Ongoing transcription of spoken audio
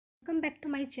Welcome back to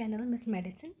my channel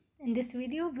Mis.Medicine. In this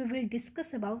video we will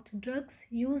discuss about drugs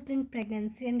used in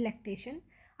pregnancy and lactation.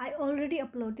 I already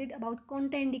uploaded about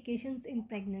contraindications in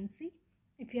pregnancy.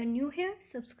 If you are new here,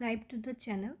 subscribe to the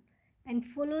channel and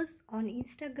follow us on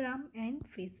Instagram and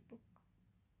Facebook.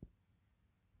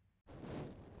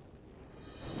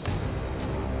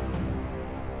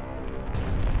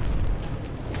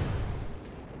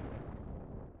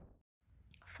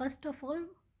 First of all,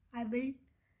 I will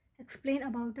explain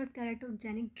about the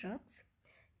teratogenic drugs.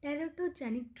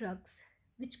 Teratogenic drugs,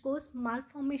 which cause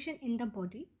malformation in the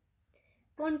body,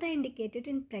 contraindicated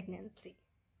in pregnancy.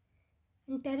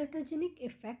 And teratogenic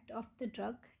effect of the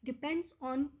drug depends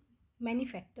on many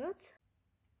factors.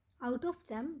 Out of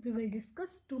them, we will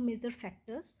discuss two major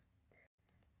factors.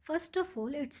 First of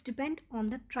all, it's depend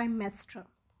on the trimester.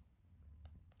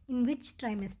 In which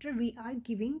trimester we are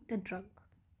giving the drug.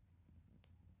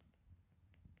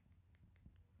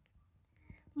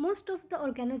 Most of the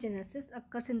organogenesis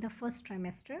occurs in the first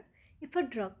trimester. If a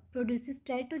drug produces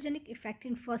teratogenic effect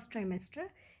in first trimester,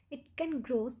 it can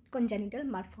cause congenital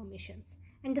malformations.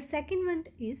 And the second one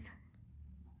is,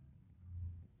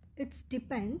 it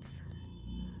depends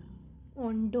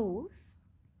on dose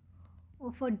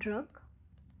of a drug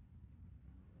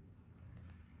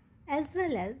as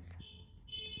well as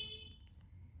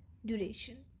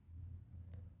duration.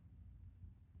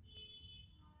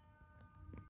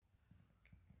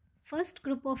 First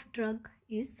group of drug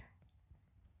is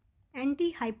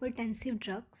antihypertensive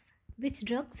drugs, which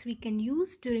drugs we can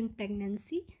use during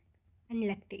pregnancy and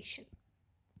lactation.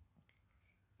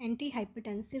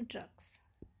 Antihypertensive drugs.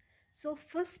 So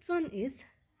first one is,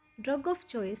 drug of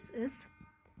choice is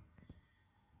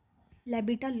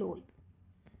labetalol,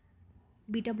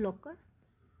 beta blocker,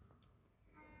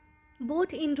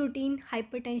 both in routine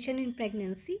hypertension in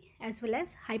pregnancy as well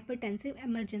as hypertensive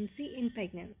emergency in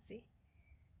pregnancy.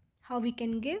 How we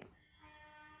can give?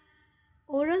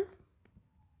 Oral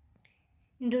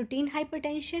in routine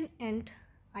hypertension and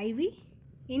IV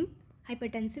in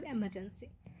hypertensive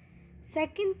emergency.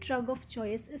 Second drug of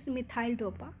choice is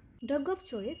methyl-dopa, drug of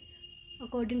choice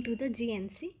according to the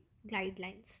GNC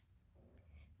guidelines.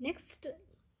 Next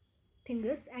thing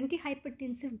is,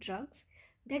 antihypertensive drugs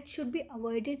that should be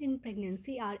avoided in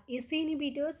pregnancy are ACE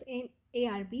inhibitors and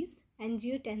ARBs,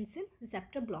 angiotensin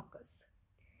receptor blockers.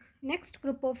 Next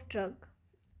group of drug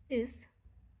is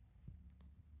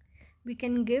we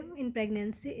can give in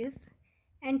pregnancy is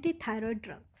antithyroid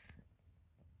drugs.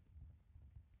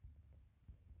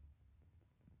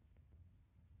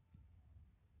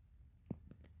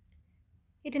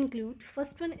 It includes,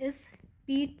 first one is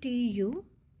PTU.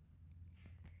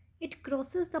 It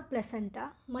crosses the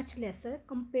placenta much lesser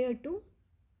compared to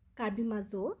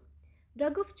carbimazole,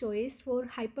 drug of choice for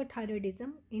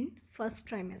hyperthyroidism in first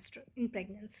trimester in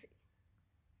pregnancy.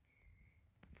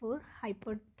 For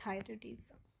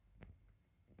hyperthyroidism,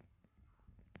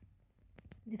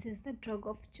 this is the drug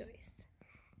of choice.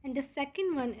 And the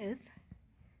second one is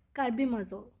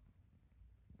carbimazole.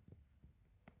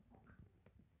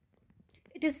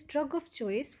 It is drug of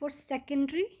choice for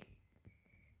second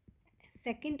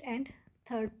and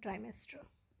third trimester.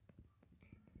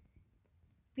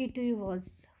 P2U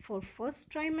was for first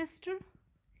trimester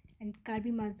and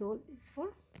carbimazole is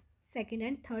for second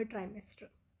and third trimester.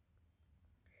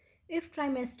 If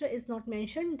trimester is not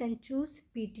mentioned, then choose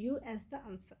P2U as the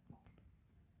answer.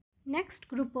 Next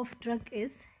group of drug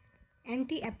is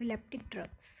antiepileptic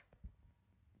drugs.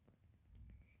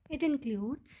 It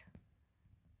includes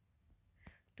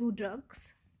two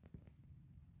drugs.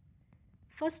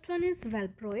 First one is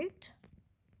valproate.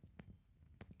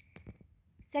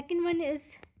 Second one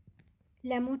is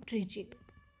lamotrigine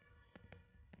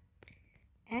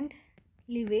and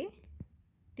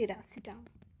levetiracetam.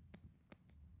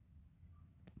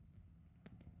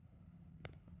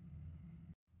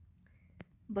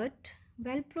 But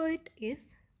valproate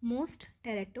is most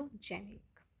teratogenic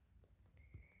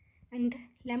and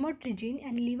lamotrigine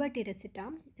and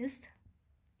levetiracetam is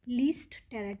least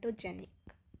teratogenic.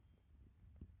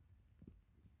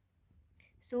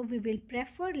 So we will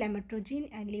prefer lamotrigine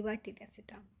and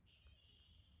levetiracetam.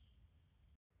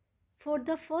 For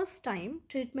the first time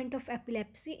treatment of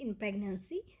epilepsy in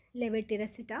pregnancy,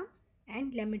 levetiracetam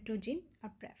and lamotrigine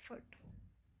are preferred.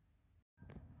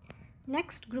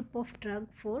 Next group of drug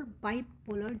for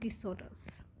bipolar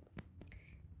disorders.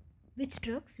 Which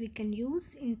drugs we can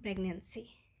use in pregnancy?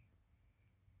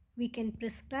 We can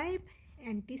prescribe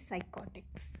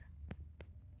antipsychotics.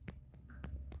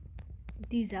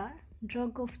 These are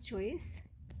drug of choice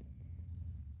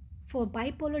for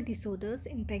bipolar disorders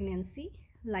in pregnancy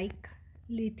like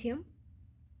lithium,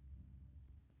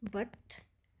 but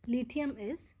lithium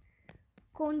is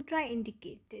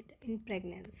Contraindicated in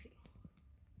pregnancy.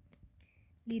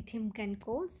 Lithium can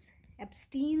cause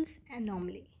abstinence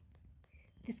anomaly.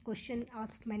 This question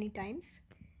asked many times.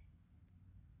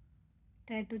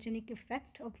 Teratogenic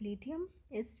effect of lithium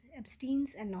is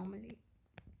abstinence anomaly.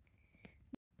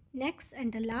 Next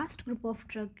and the last group of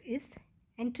drug is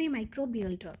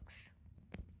antimicrobial drugs,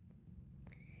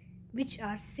 which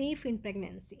are safe in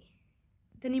pregnancy.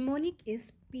 The mnemonic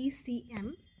is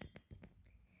PCM.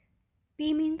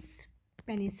 P means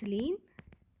penicillin,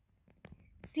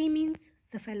 C means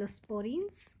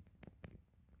cephalosporins,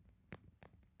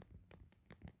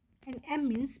 and M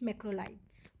means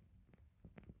macrolides.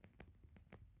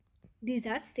 These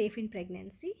are safe in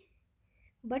pregnancy,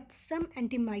 but some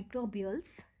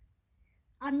antimicrobials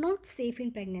are not safe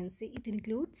in pregnancy. It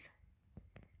includes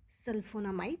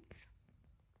sulfonamides,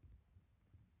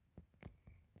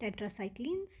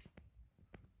 tetracyclines,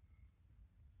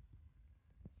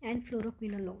 and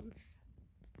fluoroquinolones.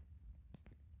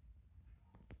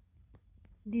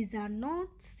 These are not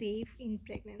safe in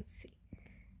pregnancy.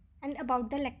 And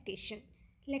about the lactation.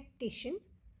 Lactation,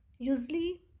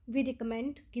 usually we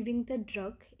recommend giving the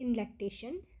drug in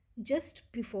lactation just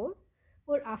before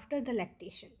or after the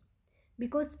lactation,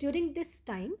 because during this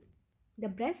time the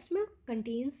breast milk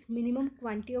contains minimum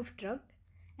quantity of drug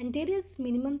and there is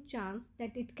minimum chance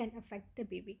that it can affect the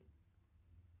baby.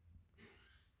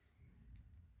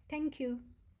 Thank you.